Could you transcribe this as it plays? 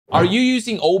Are you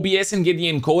using OBS and get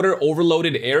the encoder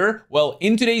overloaded error? Well,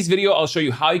 in today's video, I'll show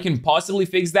you how you can possibly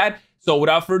fix that. So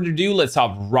without further ado, let's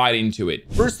hop right into it.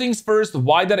 First things first,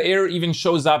 why that error even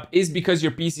shows up is because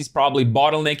your PC is probably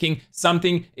bottlenecking.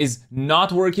 Something is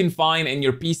not working fine and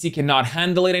your PC cannot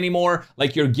handle it anymore.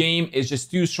 Like your game is just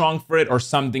too strong for it or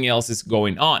something else is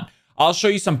going on. I'll show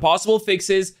you some possible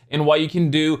fixes and what you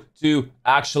can do to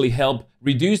actually help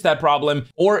reduce that problem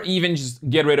or even just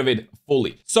get rid of it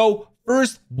fully. So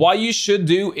first, what you should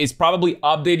do is probably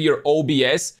update your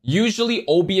OBS. Usually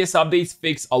OBS updates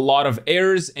fix a lot of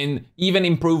errors and even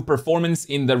improve performance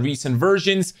in the recent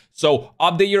versions. So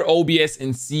update your OBS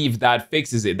and see if that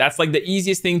fixes it. That's like the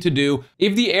easiest thing to do.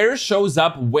 If the error shows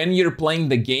up when you're playing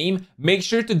the game, make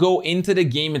sure to go into the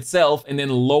game itself and then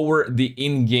lower the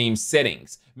in-game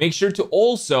settings. Make sure to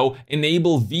also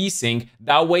enable VSync.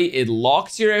 That way it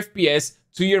locks your FPS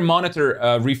to your monitor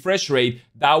refresh rate.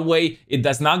 That way it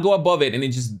does not go above it and it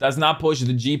just does not push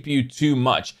the GPU too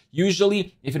much.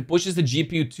 Usually if it pushes the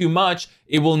GPU too much,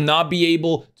 it will not be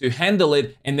able to handle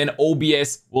it and then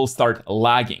OBS will start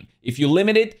lagging. If you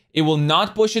limit it, it will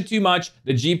not push it too much.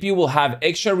 The GPU will have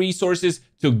extra resources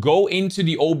to go into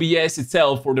the OBS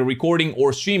itself for the recording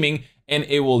or streaming and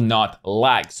it will not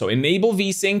lag. So enable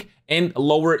VSync and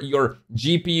lower your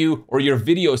GPU or your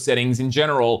video settings in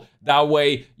general. That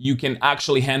way you can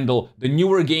actually handle the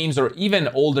newer games or even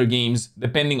older games,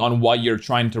 depending on what you're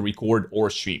trying to record or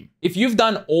stream. If you've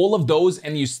done all of those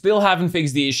and you still haven't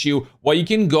fixed the issue, what you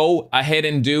can go ahead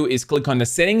and do is click on the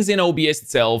settings in OBS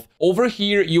itself. Over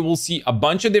here, you will see a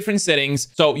bunch of different settings.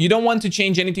 So you don't want to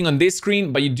change anything on this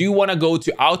screen, but you do want to go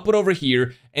to output over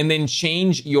here and then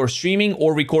change your streaming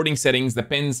or recording settings,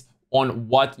 depends on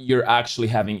what you're actually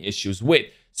having issues with.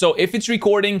 So if it's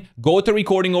recording, go to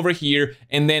recording over here,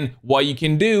 and then what you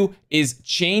can do is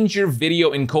change your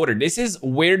video encoder. This is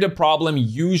where the problem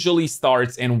usually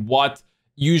starts and what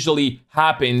usually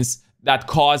happens that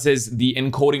causes the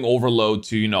encoding overload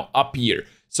to, appear.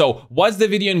 So what's the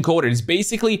video encoder? It's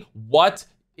basically what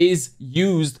is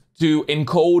used to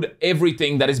encode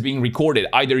everything that is being recorded,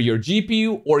 either your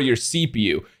GPU or your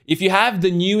CPU. If you have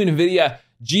the new NVIDIA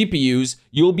GPUs,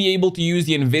 you'll be able to use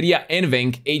the NVIDIA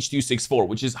NVENC H.264,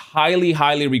 which is highly,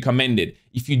 highly recommended.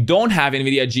 If you don't have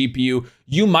NVIDIA GPU,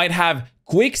 you might have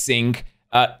QuickSync,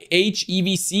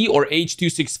 HEVC or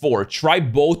H.264. Try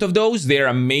both of those, they're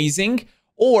amazing.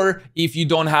 Or if you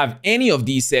don't have any of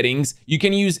these settings, you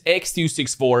can use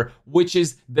X.264, which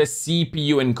is the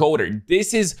CPU encoder.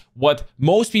 This is what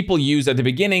most people use at the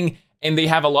beginning, and they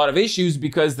have a lot of issues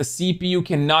because the CPU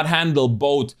cannot handle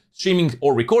both streaming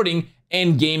or recording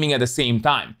and gaming at the same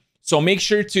time. So make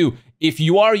sure to, if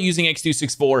you are using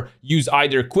X.264, use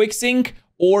either QuickSync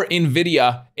or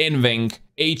NVIDIA NVENC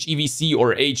HEVC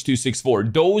or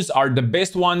H.264. Those are the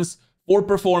best ones for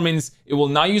performance. It will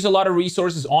not use a lot of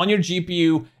resources on your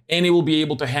GPU and it will be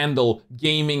able to handle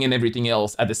gaming and everything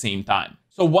else at the same time.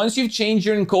 So once you've changed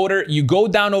your encoder, you go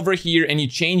down over here and you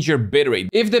change your bitrate.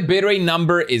 If the bitrate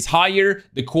number is higher,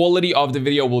 the quality of the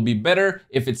video will be better.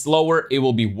 If it's lower, it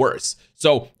will be worse.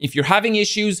 So if you're having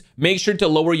issues, make sure to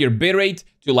lower your bitrate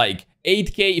to like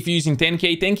 8K. If you're using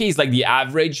 10K, 10K is like the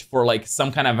average for like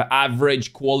some kind of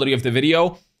average quality of the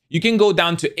video. You can go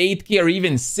down to 8K or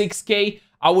even 6K.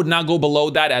 I would not go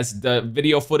below that as the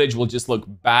video footage will just look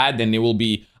bad and it will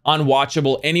be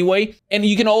unwatchable anyway. And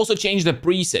you can also change the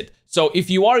preset. So if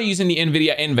you are using the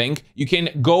NVIDIA NVENC, you can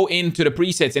go into the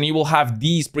presets and you will have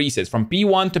these presets from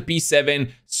P1 to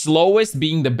P7, slowest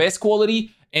being the best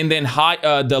quality, and then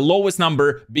the lowest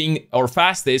number being, or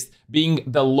fastest, being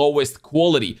the lowest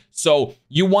quality. So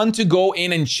you want to go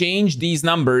in and change these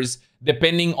numbers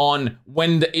depending on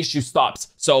when the issue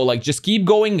stops. So like just keep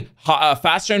going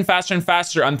faster and faster and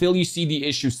faster until you see the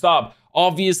issue stop.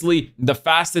 Obviously, the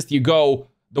fastest you go,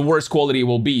 the worse quality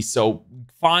will be. So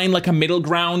find like a middle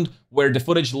ground where the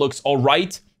footage looks all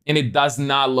right and it does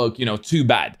not look, too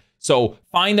bad. So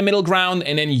find the middle ground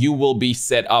and then you will be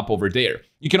set up over there.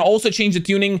 You can also change the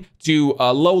tuning to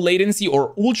low latency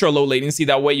or ultra low latency.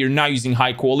 That way you're not using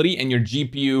high quality and your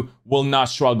GPU will not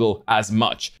struggle as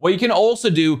much. What you can also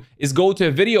do is go to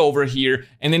a video over here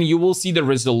and then you will see the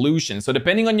resolution. So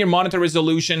depending on your monitor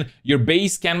resolution, your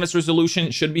base canvas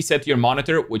resolution should be set to your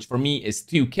monitor, which for me is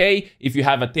 2K. If you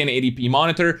have a 1080p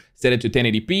monitor, set it to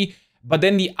 1080p. But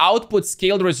then the output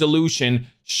scaled resolution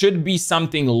should be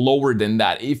something lower than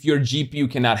that if your GPU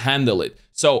cannot handle it.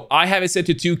 So I have it set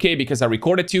to 2K because I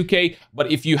record at 2K,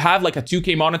 but if you have like a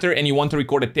 2K monitor and you want to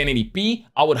record at 1080p,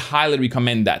 I would highly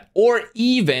recommend that. Or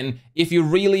even if you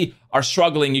really are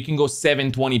struggling, you can go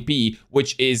 720p,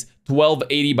 which is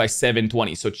 1280 by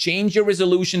 720. So change your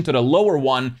resolution to the lower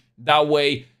one. That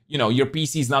way your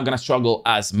PC is not gonna struggle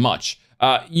as much.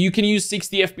 You can use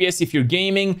 60 FPS if you're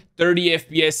gaming, 30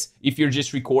 FPS if you're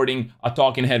just recording a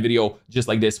talking head video just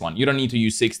like this one. You don't need to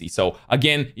use 60. So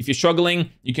again, if you're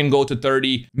struggling, you can go to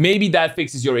 30. Maybe that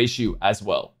fixes your issue as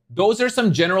well. Those are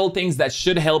some general things that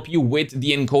should help you with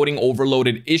the encoding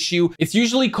overloaded issue. It's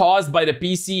usually caused by the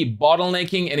PC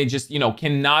bottlenecking, and it just,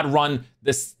 cannot run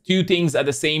the two things at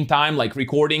the same time, like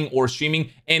recording or streaming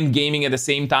and gaming at the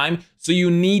same time. So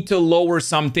you need to lower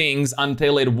some things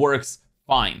until it works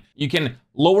fine. You can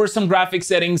lower some graphic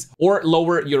settings or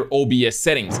lower your OBS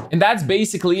settings. And that's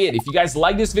basically it. If you guys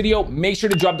like this video, make sure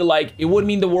to drop the like. It would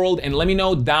mean the world. And let me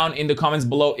know down in the comments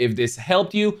below if this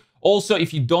helped you. Also,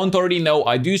 if you don't already know,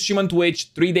 I do stream on Twitch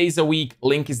 3 days a week.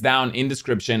 Link is down in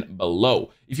description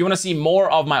below. If you want to see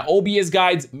more of my OBS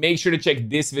guides, make sure to check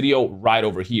this video right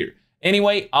over here.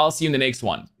 Anyway, I'll see you in the next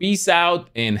one. Peace out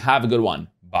and have a good one.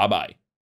 Bye-bye.